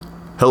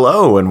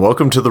Hello and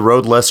welcome to The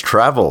Road Less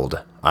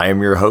Traveled. I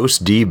am your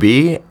host,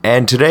 DB,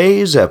 and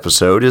today's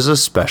episode is a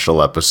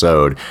special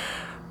episode.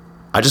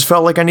 I just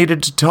felt like I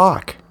needed to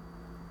talk.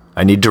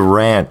 I need to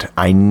rant.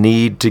 I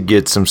need to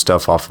get some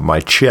stuff off of my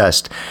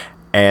chest,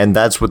 and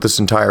that's what this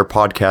entire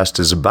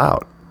podcast is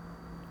about.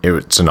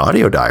 It's an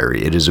audio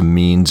diary. It is a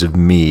means of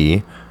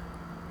me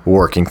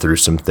working through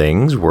some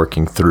things,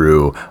 working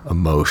through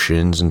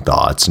emotions and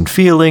thoughts and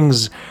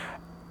feelings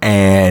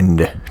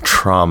and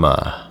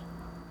trauma.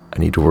 I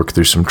need to work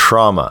through some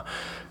trauma.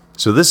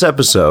 So this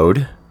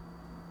episode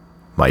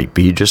might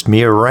be just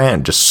me a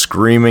rant, just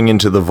screaming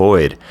into the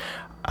void.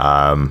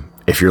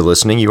 If you're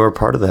listening, you are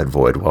part of that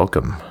void.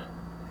 Welcome.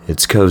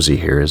 It's cozy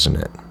here, isn't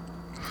it?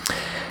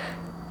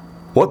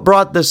 What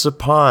brought this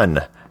upon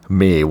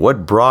me?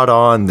 What brought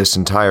on this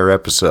entire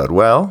episode?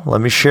 Well,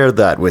 let me share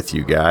that with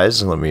you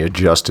guys. Let me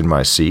adjust in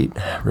my seat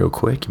real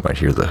quick. You might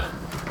hear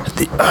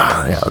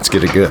let's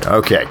get it good.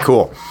 Okay,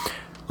 cool.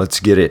 Let's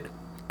get it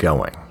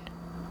going.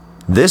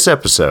 This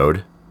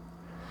episode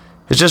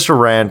is just a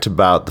rant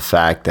about the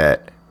fact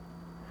that,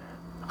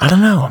 I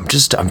don't know,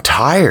 I'm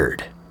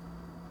tired.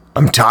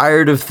 I'm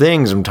tired of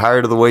things. I'm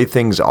tired of the way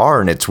things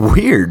are. And it's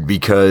weird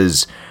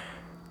because,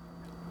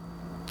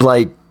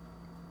 I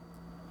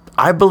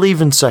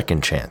believe in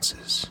second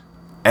chances.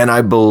 And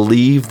I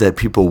believe that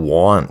people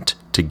want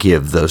to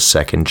give those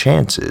second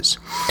chances.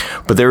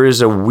 But there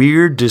is a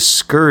weird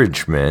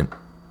discouragement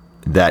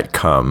that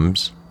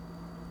comes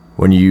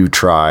when you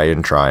try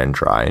and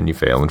you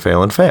fail and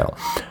fail and fail.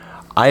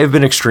 I have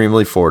been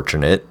extremely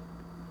fortunate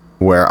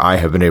where I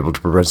have been able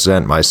to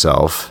present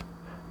myself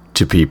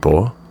to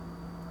people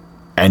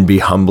and be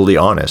humbly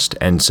honest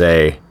and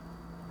say,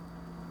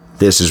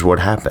 this is what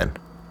happened.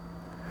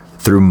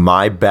 Through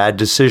my bad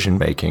decision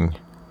making,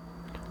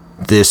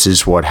 this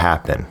is what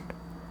happened.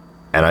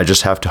 And I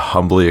just have to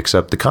humbly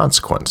accept the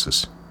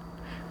consequences.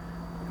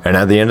 And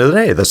at the end of the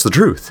day, that's the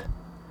truth.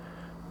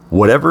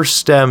 Whatever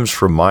stems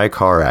from my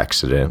car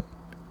accident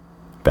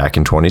back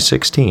in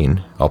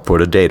 2016, I'll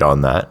put a date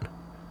on that.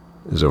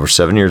 It was over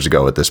 7 years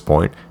ago at this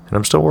point, and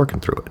I'm still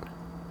working through it.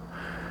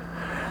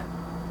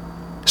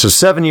 So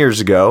 7 years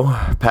ago,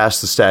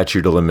 past the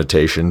statute of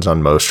limitations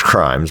on most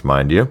crimes,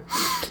 mind you,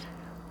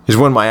 is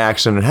when my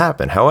accident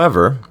happened.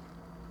 However,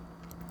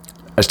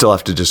 I still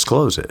have to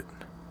disclose it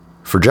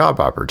for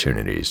job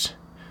opportunities.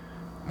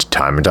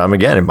 Time and time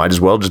again, it might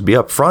as well just be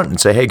up front and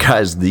say, hey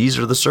guys, these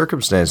are the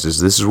circumstances.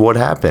 This is what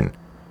happened.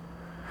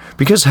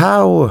 Because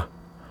how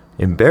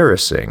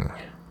embarrassing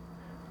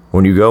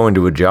when you go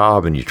into a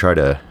job and you try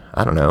to,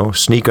 I don't know,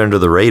 sneak under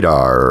the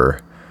radar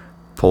or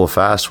pull a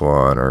fast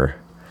one, or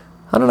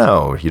I don't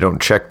know, you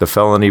don't check the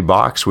felony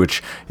box,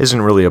 which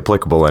isn't really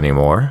applicable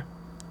anymore.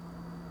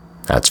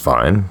 That's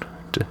fine.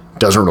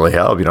 Doesn't really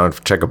help. You don't have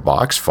to check a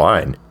box.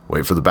 Fine.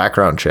 Wait for the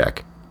background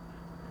check.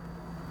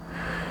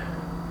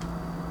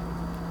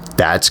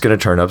 That's going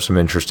to turn up some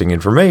interesting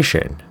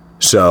information.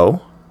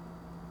 So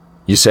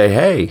you say,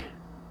 hey,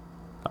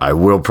 I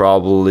will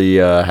probably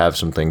have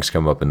some things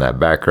come up in that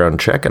background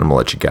check, and I'm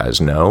going to let you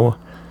guys know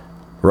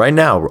right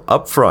now,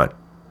 up front,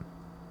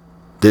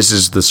 this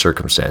is the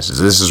circumstances.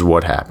 This is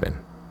what happened.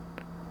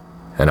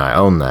 And I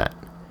own that.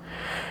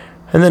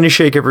 And then you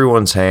shake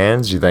everyone's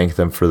hands, you thank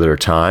them for their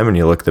time, and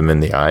you look them in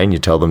the eye, and you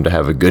tell them to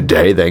have a good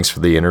day, thanks for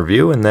the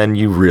interview, and then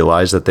you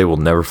realize that they will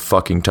never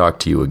fucking talk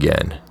to you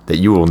again. That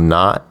you will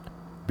not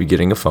be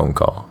getting a phone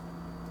call.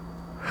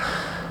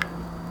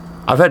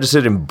 I've had to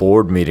sit in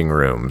board meeting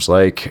rooms,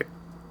 like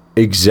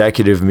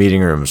executive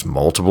meeting rooms,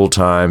 multiple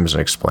times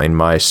and explain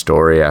my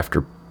story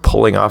after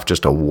pulling off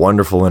just a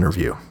wonderful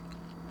interview.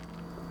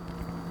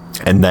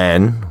 And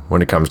then,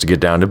 when it comes to get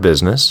down to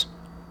business,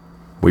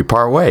 we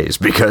part ways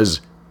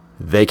because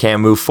they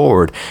can't move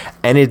forward.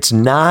 And it's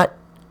not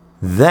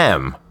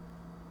them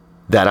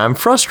that I'm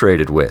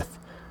frustrated with.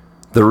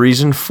 The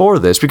reason for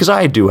this, because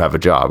I do have a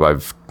job.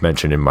 I've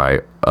mentioned in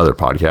my other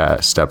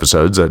podcast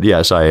episodes that,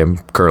 yes, I am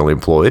currently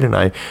employed and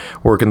I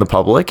work in the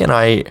public, and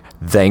I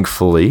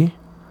thankfully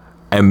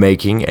am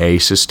making a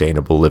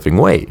sustainable living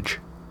wage.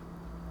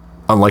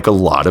 Unlike a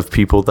lot of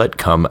people that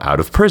come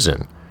out of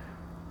prison.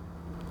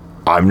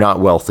 I'm not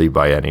wealthy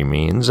by any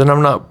means, and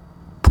I'm not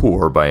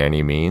poor by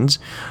any means.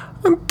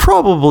 I'm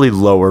probably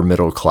lower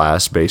middle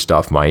class based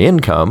off my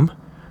income,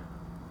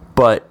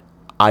 but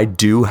I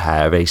do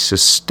have a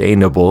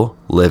sustainable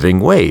living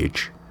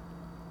wage.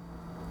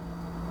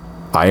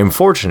 I am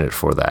fortunate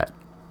for that.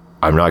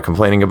 I'm not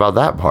complaining about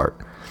that part.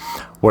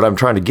 What I'm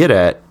trying to get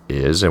at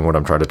is, and what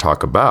I'm trying to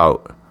talk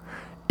about,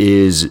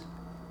 is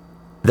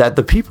that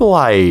the people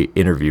I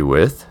interview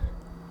with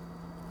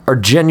are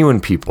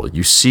genuine people.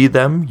 You see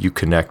them, you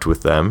connect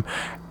with them,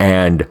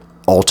 and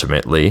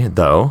ultimately,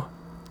 though,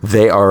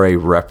 they are a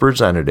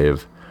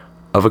representative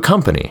of a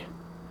company.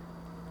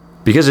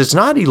 Because it's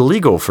not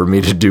illegal for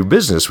me to do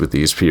business with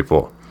these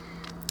people.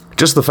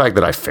 Just the fact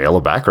that I fail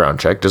a background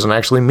check doesn't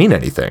actually mean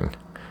anything.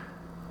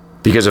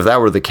 Because if that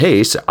were the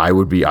case, I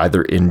would be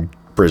either in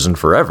prison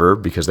forever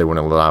because they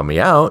wouldn't allow me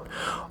out,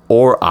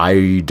 or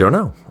I don't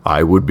know,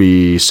 I would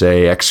be,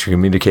 say,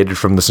 excommunicated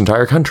from this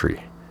entire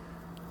country.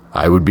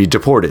 I would be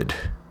deported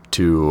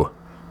to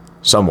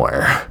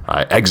somewhere.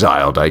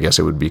 Exiled, I guess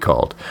it would be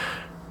called.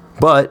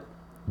 But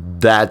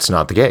that's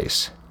not the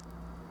case.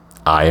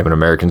 I am an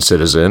American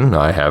citizen.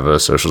 I have a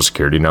social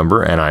security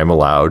number, and I am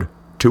allowed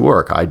to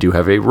work. I do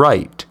have a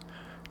right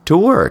to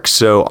work.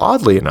 So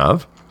oddly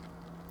enough,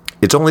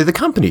 it's only the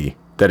company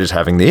that is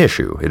having the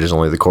issue. It is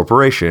only the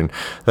corporation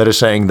that is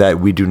saying that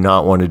we do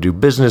not want to do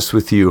business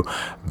with you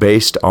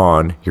based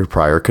on your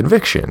prior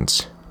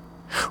convictions.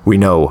 We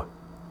know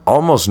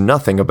almost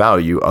nothing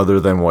about you other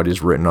than what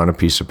is written on a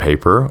piece of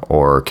paper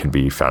or can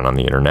be found on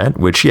the internet,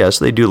 which, yes,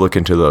 they do look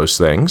into those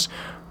things.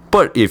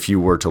 But if you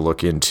were to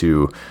look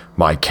into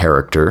my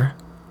character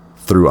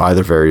through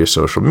either various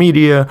social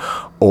media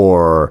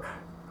or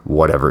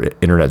whatever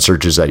internet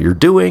searches that you're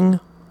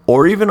doing,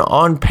 or even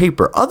on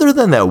paper, other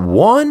than that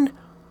one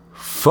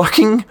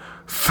fucking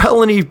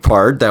felony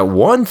part, that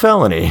one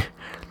felony,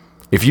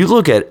 if you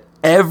look at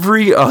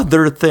every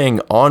other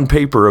thing on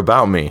paper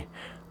about me,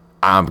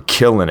 I'm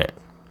killing it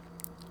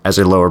as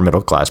a lower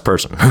middle class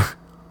person.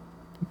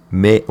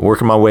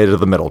 Working my way to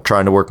the middle,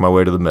 trying to work my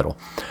way to the middle.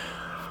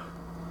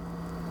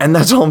 And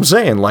that's all I'm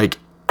saying. Like,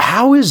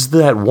 how is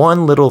that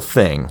one little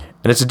thing?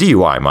 And it's a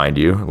DUI, mind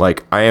you.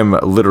 Like, I am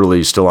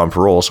literally still on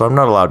parole, so I'm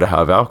not allowed to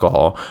have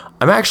alcohol.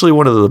 I'm actually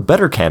one of the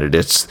better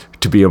candidates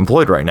to be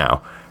employed right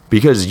now.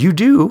 Because you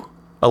do,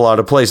 a lot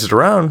of places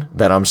around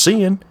that I'm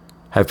seeing,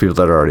 have people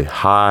that are already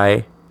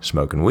high,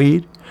 smoking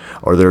weed,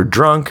 or they're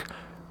drunk,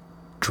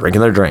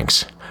 drinking their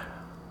drinks.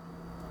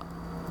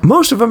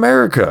 Most of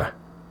America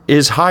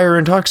is high or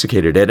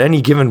intoxicated at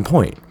any given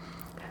point.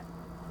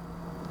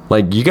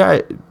 Like, you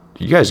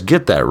guys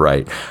get that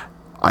right.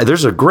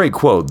 There's a great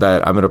quote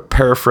that I'm going to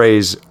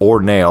paraphrase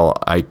or nail,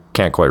 I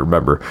can't quite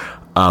remember,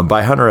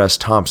 by Hunter S.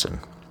 Thompson.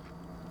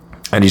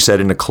 And he said,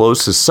 in a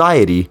closed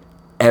society,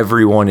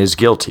 everyone is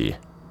guilty.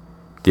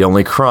 The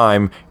only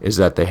crime is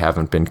that they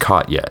haven't been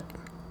caught yet.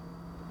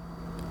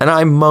 And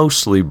I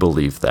mostly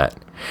believe that.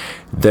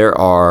 There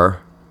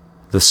are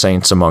the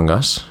saints among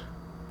us,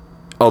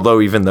 although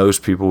even those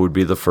people would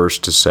be the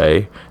first to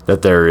say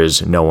that there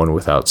is no one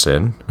without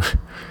sin,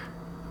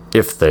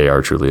 if they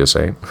are truly a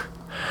saint.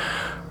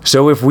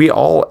 So if we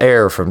all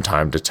err from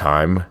time to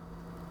time,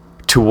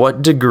 to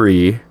what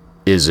degree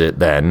is it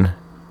then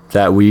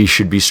that we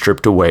should be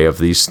stripped away of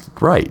these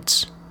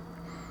rights?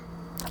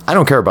 I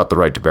don't care about the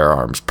right to bear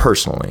arms,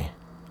 personally.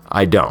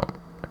 I don't.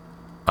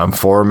 I'm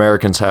for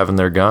Americans having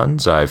their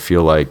guns. I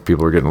feel like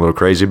people are getting a little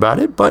crazy about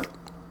it, but,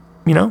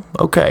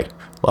 okay.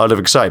 A lot of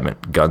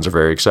excitement. Guns are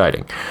very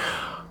exciting.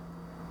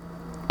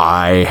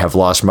 I have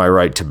lost my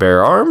right to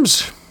bear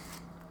arms.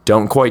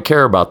 Don't quite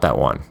care about that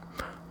one.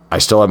 I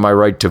still have my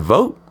right to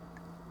vote.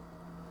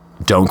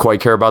 Don't quite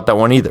care about that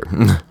one either.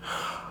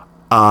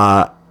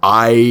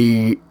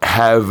 I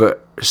have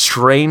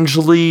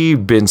strangely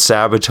been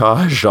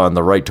sabotaged on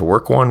the right to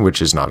work one,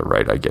 which is not a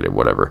right. I get it,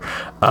 whatever.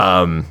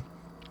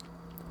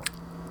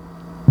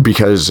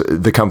 Because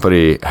the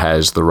company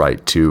has the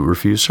right to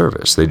refuse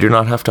service. They do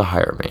not have to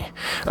hire me.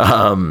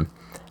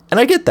 And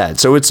I get that.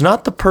 So it's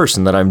not the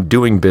person that I'm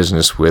doing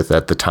business with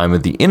at the time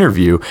of the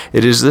interview.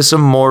 It is this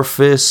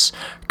amorphous,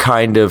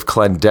 kind of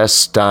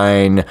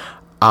clandestine,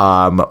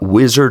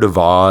 Wizard of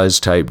Oz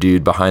type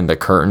dude behind the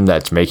curtain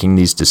that's making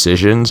these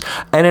decisions.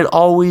 And it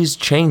always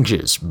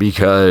changes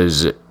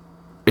because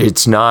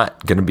it's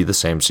not going to be the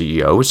same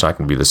CEO. It's not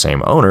going to be the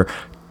same owner.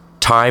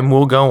 Time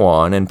will go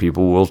on and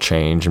people will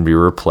change and be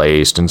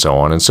replaced and so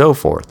on and so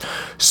forth.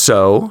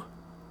 So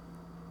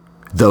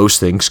those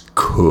things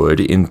could,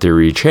 in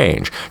theory,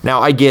 change. Now,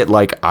 I get,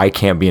 I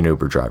can't be an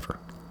Uber driver.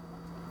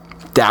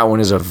 That one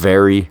is a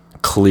very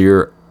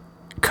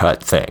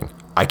clear-cut thing.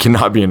 I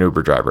cannot be an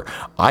Uber driver.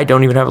 I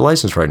don't even have a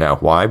license right now.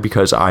 Why?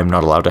 Because I'm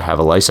not allowed to have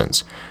a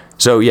license.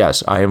 So,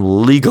 yes, I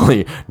am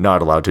legally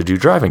not allowed to do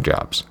driving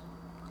jobs.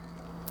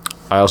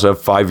 I also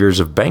have 5 years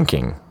of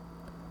banking.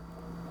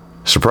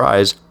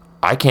 Surprise,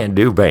 I can't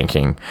do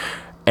banking.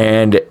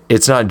 And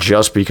it's not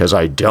just because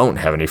I don't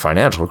have any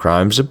financial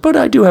crimes, but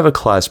I do have a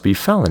Class B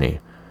felony.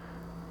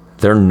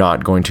 They're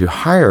not going to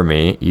hire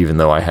me, even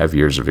though I have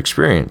years of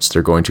experience.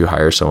 They're going to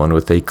hire someone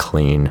with a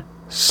clean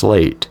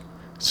slate,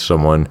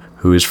 someone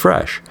who is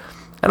fresh.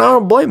 And I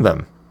don't blame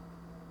them.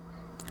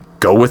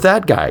 Go with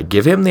that guy.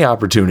 Give him the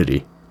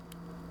opportunity.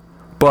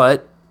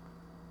 But,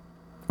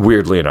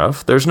 weirdly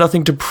enough, there's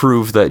nothing to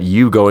prove that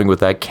you going with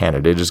that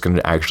candidate is going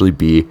to actually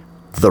be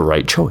the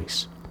right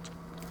choice.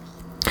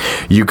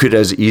 You could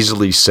as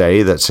easily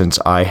say that since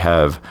I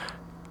have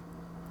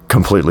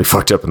completely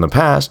fucked up in the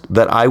past,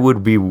 that I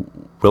would be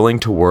willing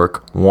to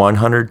work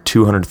 100,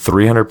 200,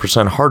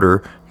 300%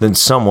 harder than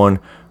someone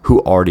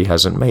who already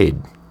hasn't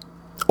made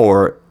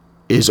or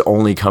is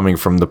only coming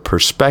from the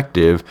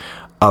perspective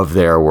of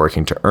they are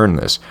working to earn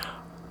this.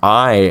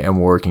 I am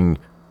working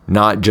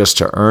not just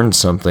to earn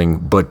something,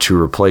 but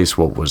to replace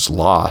what was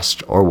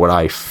lost or what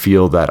I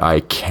feel that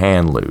I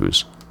can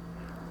lose.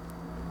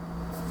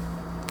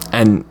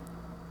 And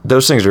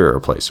those things are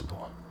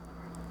irreplaceable.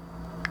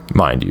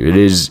 Mind you, it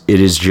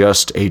is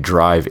just a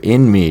drive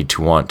in me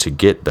to want to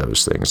get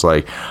those things.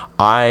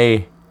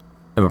 I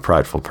am a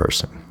prideful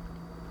person.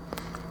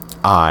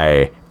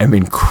 I am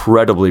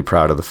incredibly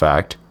proud of the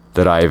fact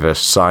that I have a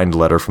signed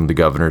letter from the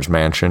governor's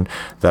mansion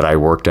that I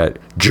worked at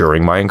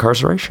during my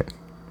incarceration.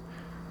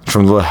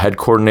 From the head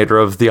coordinator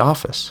of the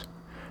office.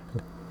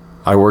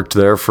 I worked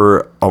there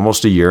for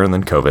almost a year and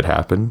then COVID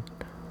happened.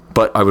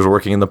 But I was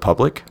working in the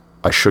public.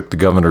 I shook the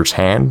governor's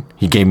hand.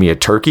 He gave me a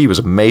turkey. It was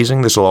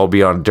amazing. This will all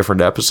be on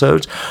different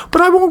episodes.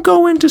 But I won't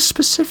go into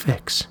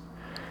specifics.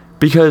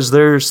 Because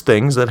there's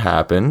things that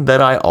happen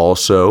that I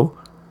also,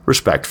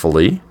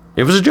 respectfully,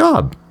 it was a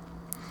job.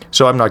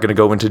 So I'm not going to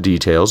go into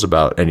details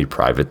about any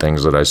private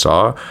things that I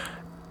saw.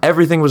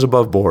 Everything was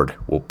above board.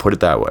 We'll put it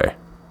that way.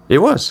 It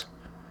was.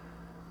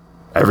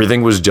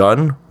 Everything was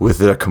done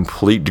with a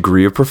complete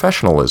degree of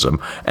professionalism.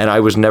 And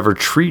I was never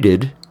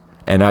treated,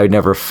 and I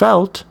never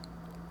felt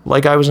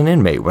like I was an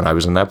inmate when I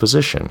was in that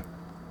position.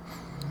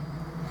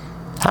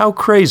 How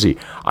crazy.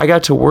 I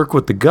got to work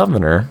with the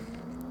governor.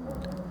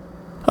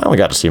 I only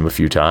got to see him a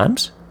few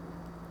times,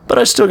 but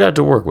I still got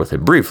to work with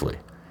him briefly.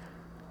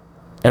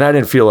 And I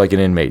didn't feel like an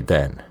inmate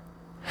then.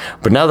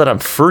 But now that I'm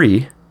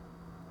free,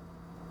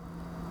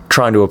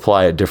 trying to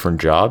apply at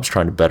different jobs,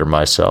 trying to better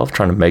myself,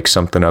 trying to make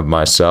something of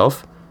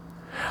myself,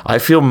 I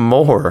feel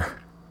more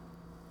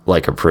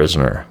like a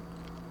prisoner.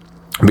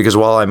 Because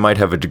while I might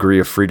have a degree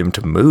of freedom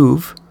to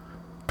move,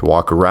 to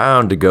walk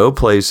around, to go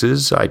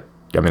places, I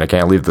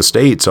can't leave the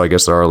state, so I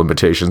guess there are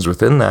limitations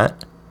within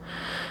that.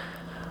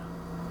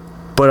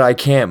 But I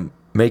can't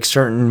make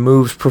certain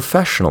moves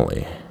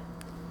professionally.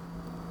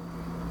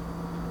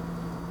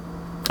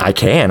 I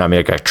can.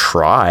 I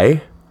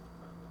try.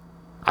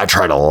 I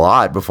tried a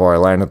lot before I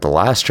landed the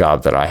last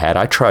job that I had.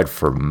 I tried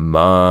for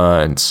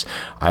months.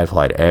 I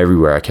applied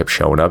everywhere. I kept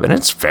showing up. And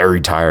it's very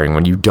tiring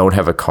when you don't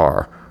have a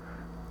car.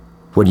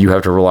 When you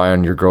have to rely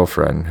on your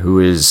girlfriend, who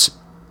is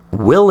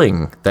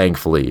willing,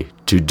 thankfully,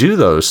 to do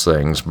those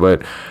things,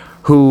 but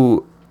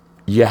who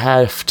you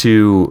have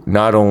to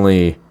not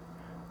only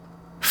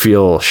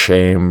feel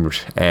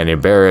shamed and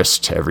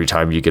embarrassed every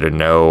time you get a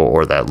no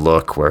or that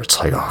look where it's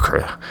like,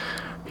 oh,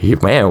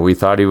 man, we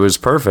thought he was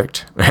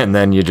perfect. And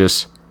then you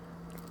just,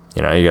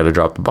 you got to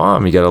drop the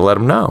bomb. You got to let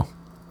him know.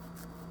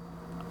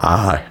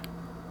 I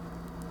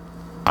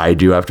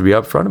do have to be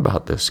upfront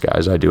about this,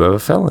 guys. I do have a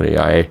felony.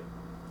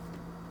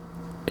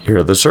 Here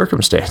are the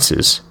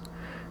circumstances.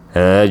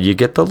 You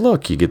get the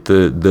look. You get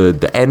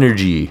the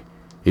energy.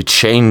 It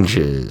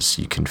changes.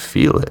 You can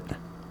feel it.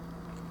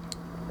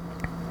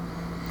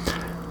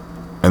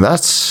 And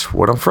that's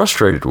what I'm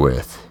frustrated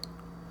with.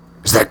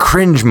 Is that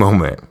cringe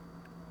moment.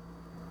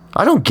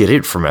 I don't get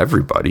it from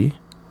everybody.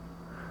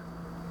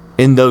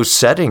 In those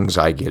settings,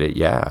 I get it,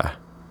 yeah.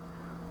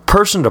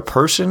 Person to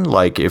person,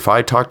 like if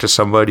I talk to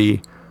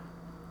somebody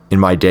in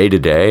my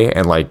day-to-day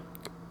and like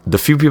the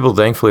few people,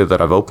 thankfully, that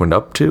I've opened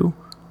up to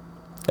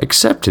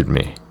accepted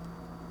me.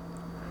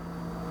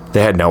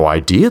 They had no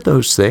idea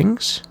those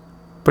things,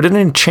 but it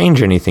didn't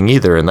change anything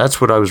either, and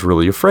that's what I was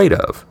really afraid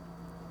of.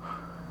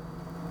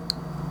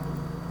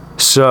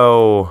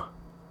 So,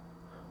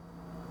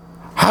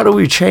 how do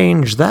we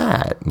change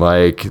that?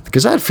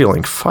 Because that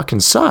feeling fucking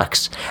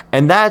sucks.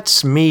 And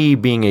that's me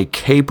being a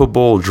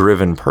capable,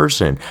 driven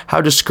person. How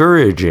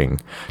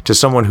discouraging to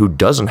someone who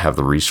doesn't have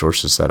the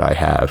resources that I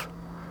have.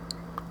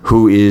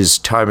 Who is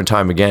time and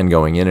time again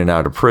going in and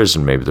out of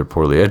prison. Maybe they're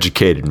poorly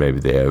educated. Maybe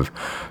they have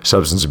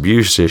substance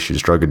abuse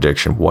issues, drug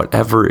addiction,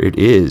 whatever it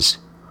is.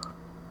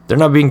 They're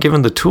not being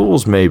given the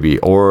tools maybe,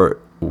 or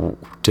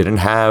didn't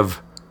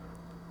have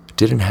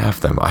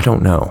them. I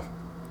don't know.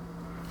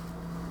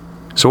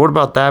 So what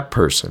about that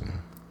person?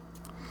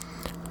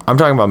 I'm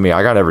talking about me.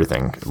 I got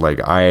everything.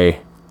 I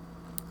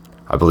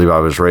believe I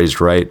was raised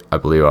right. I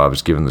believe I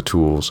was given the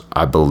tools.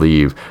 I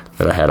believe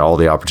that I had all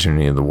the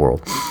opportunity in the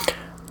world.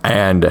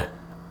 And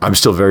I'm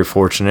still very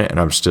fortunate, and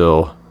I'm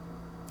still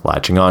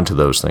latching on to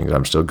those things.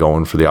 I'm still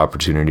going for the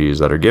opportunities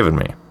that are given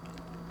me.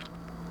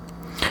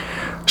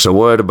 So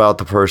what about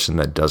the person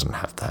that doesn't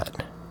have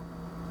that?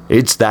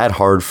 It's that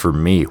hard for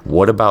me.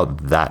 What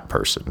about that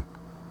person?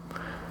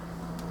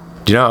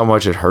 Do you know how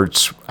much it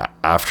hurts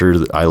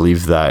after I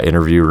leave that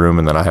interview room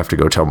and then I have to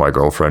go tell my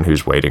girlfriend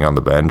who's waiting on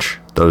the bench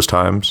those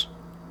times?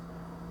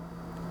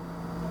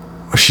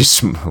 She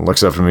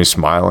looks up at me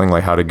smiling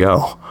like, how'd it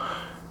go?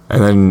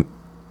 And then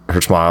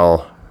her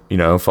smile,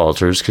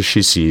 falters because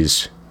she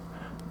sees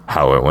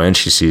how it went.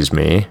 She sees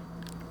me.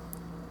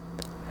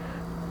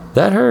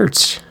 That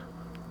hurts.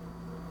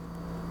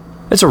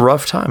 It's a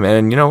rough time.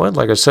 And you know what?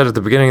 Like I said at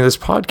the beginning of this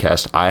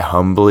podcast, I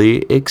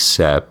humbly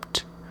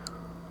accept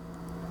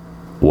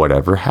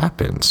whatever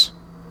happens.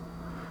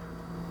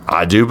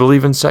 I do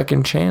believe in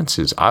second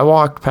chances. I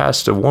walked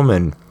past a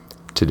woman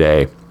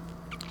today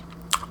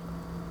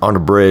on a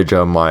bridge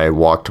on my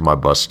walk to my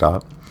bus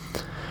stop.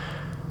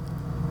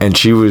 And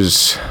it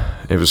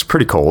was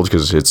pretty cold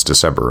because it's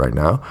December right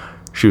now.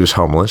 She was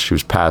homeless. She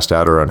was passed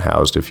out or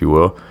unhoused, if you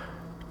will.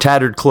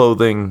 Tattered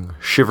clothing,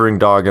 shivering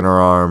dog in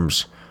her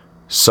arms,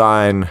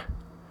 sign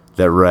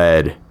that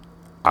read,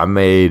 I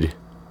made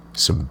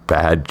some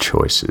bad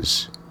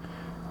choices.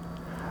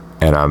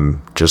 And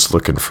I'm just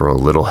looking for a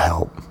little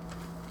help.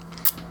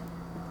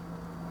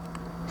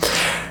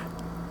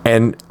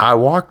 And I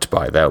walked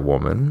by that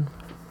woman.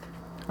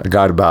 I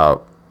got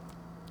about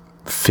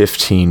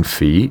 15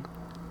 feet.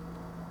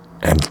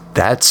 And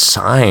that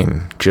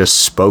sign just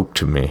spoke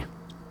to me.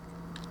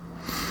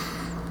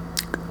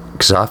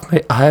 Because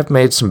I have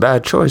made some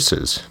bad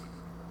choices.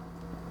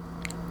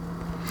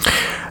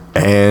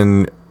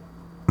 And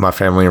my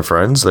family and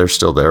friends, they're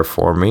still there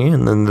for me.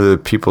 And then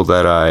the people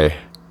that I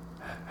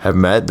have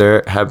met,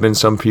 there have been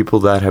some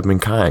people that have been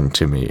kind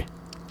to me.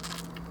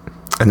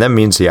 And that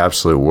means the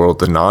absolute world.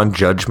 The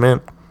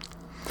non-judgment,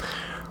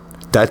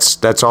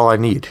 that's all I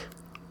need.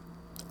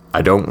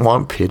 I don't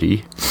want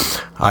pity.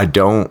 I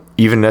don't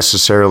even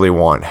necessarily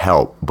want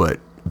help, but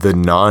the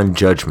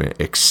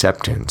non-judgment,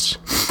 acceptance,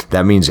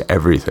 that means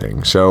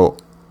everything. So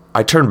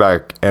I turned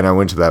back and I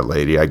went to that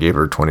lady. I gave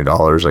her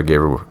 $20. I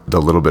gave her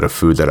the little bit of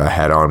food that I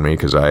had on me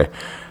because I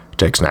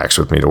take snacks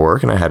with me to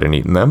work and I hadn't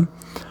eaten them.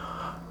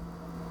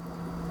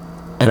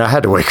 And I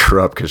had to wake her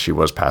up because she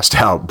was passed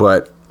out.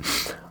 But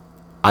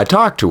I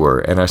talked to her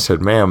and I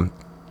said, ma'am,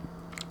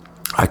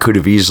 I could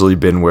have easily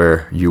been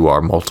where you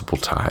are multiple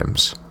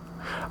times.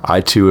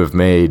 I too have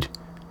made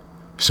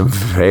some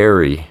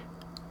very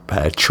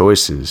bad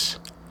choices.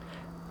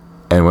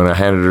 And when I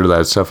handed her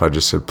that stuff, I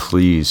just said,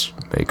 please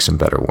make some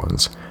better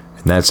ones.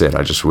 And that's it.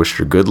 I just wished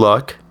her good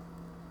luck.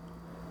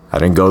 I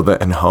didn't go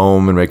then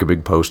home and make a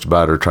big post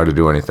about it or try to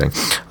do anything.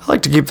 I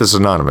like to keep this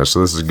anonymous,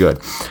 so this is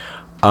good.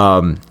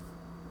 But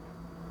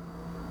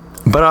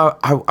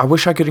I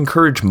wish I could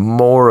encourage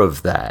more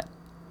of that.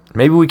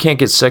 Maybe we can't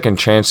get second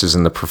chances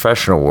in the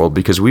professional world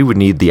because we would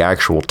need the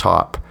actual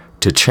top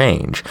to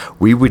change.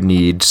 We would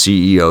need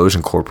CEOs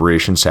and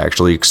corporations to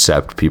actually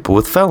accept people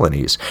with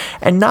felonies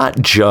and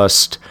not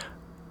just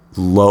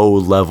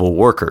low-level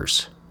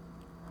workers.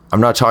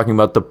 I'm not talking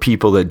about the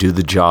people that do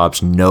the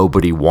jobs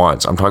nobody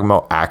wants. I'm talking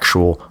about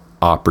actual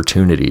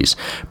opportunities,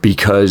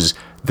 because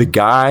the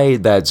guy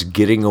that's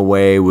getting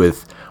away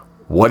with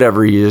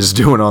whatever he is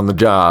doing on the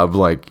job,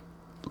 like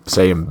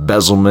say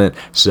embezzlement,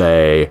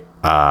 say,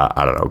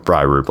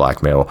 bribery,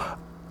 blackmail,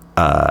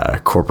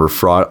 corporate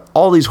fraud,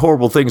 all these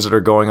horrible things that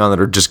are going on that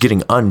are just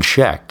getting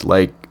unchecked.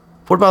 Like,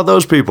 what about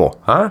those people,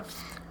 huh?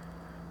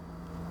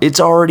 It's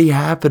already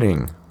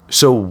happening.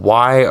 So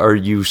why are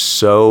you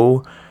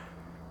so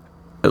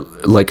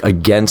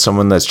against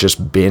someone that's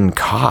just been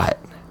caught?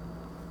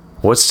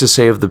 What's to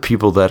say of the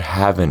people that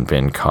haven't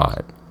been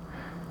caught?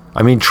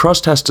 I mean,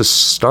 trust has to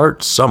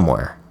start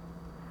somewhere.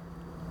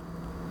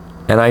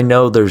 And I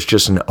know there's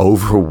just an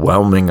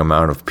overwhelming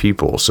amount of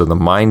people. So the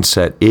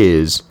mindset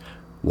is,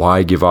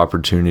 why give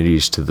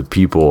opportunities to the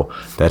people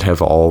that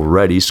have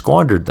already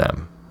squandered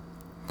them?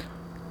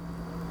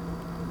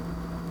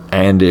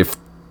 And if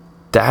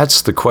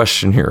that's the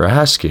question you're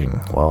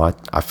asking, well,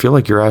 I feel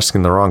like you're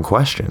asking the wrong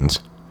questions.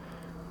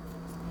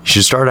 You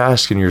should start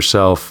asking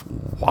yourself,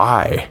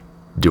 why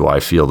do I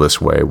feel this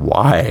way?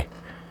 Why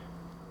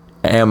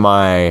am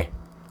I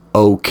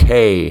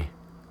okay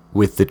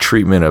with the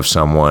treatment of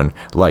someone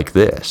like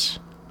this?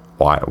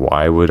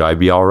 Why would I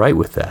be all right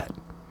with that?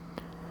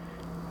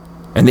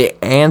 And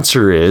the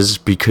answer is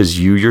because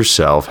you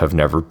yourself have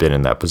never been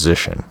in that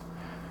position.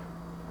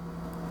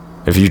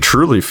 If you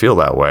truly feel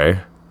that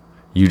way,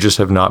 you just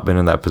have not been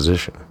in that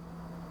position.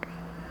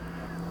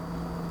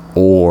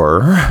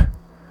 Or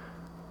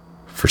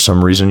for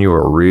some reason you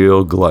are a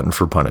real glutton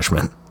for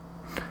punishment.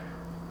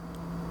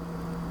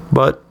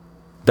 But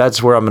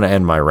that's where I'm going to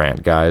end my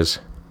rant, guys.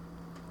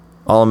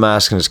 All I'm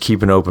asking is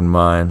keep an open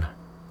mind.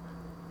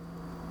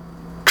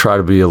 Try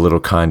to be a little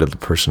kind to the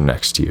person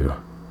next to you.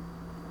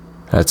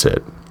 That's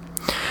it.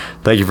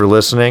 Thank you for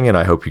listening, and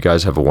I hope you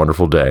guys have a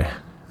wonderful day.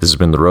 This has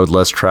been The Road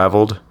Less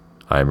Traveled.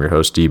 I am your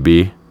host,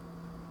 DB.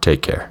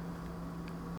 Take care.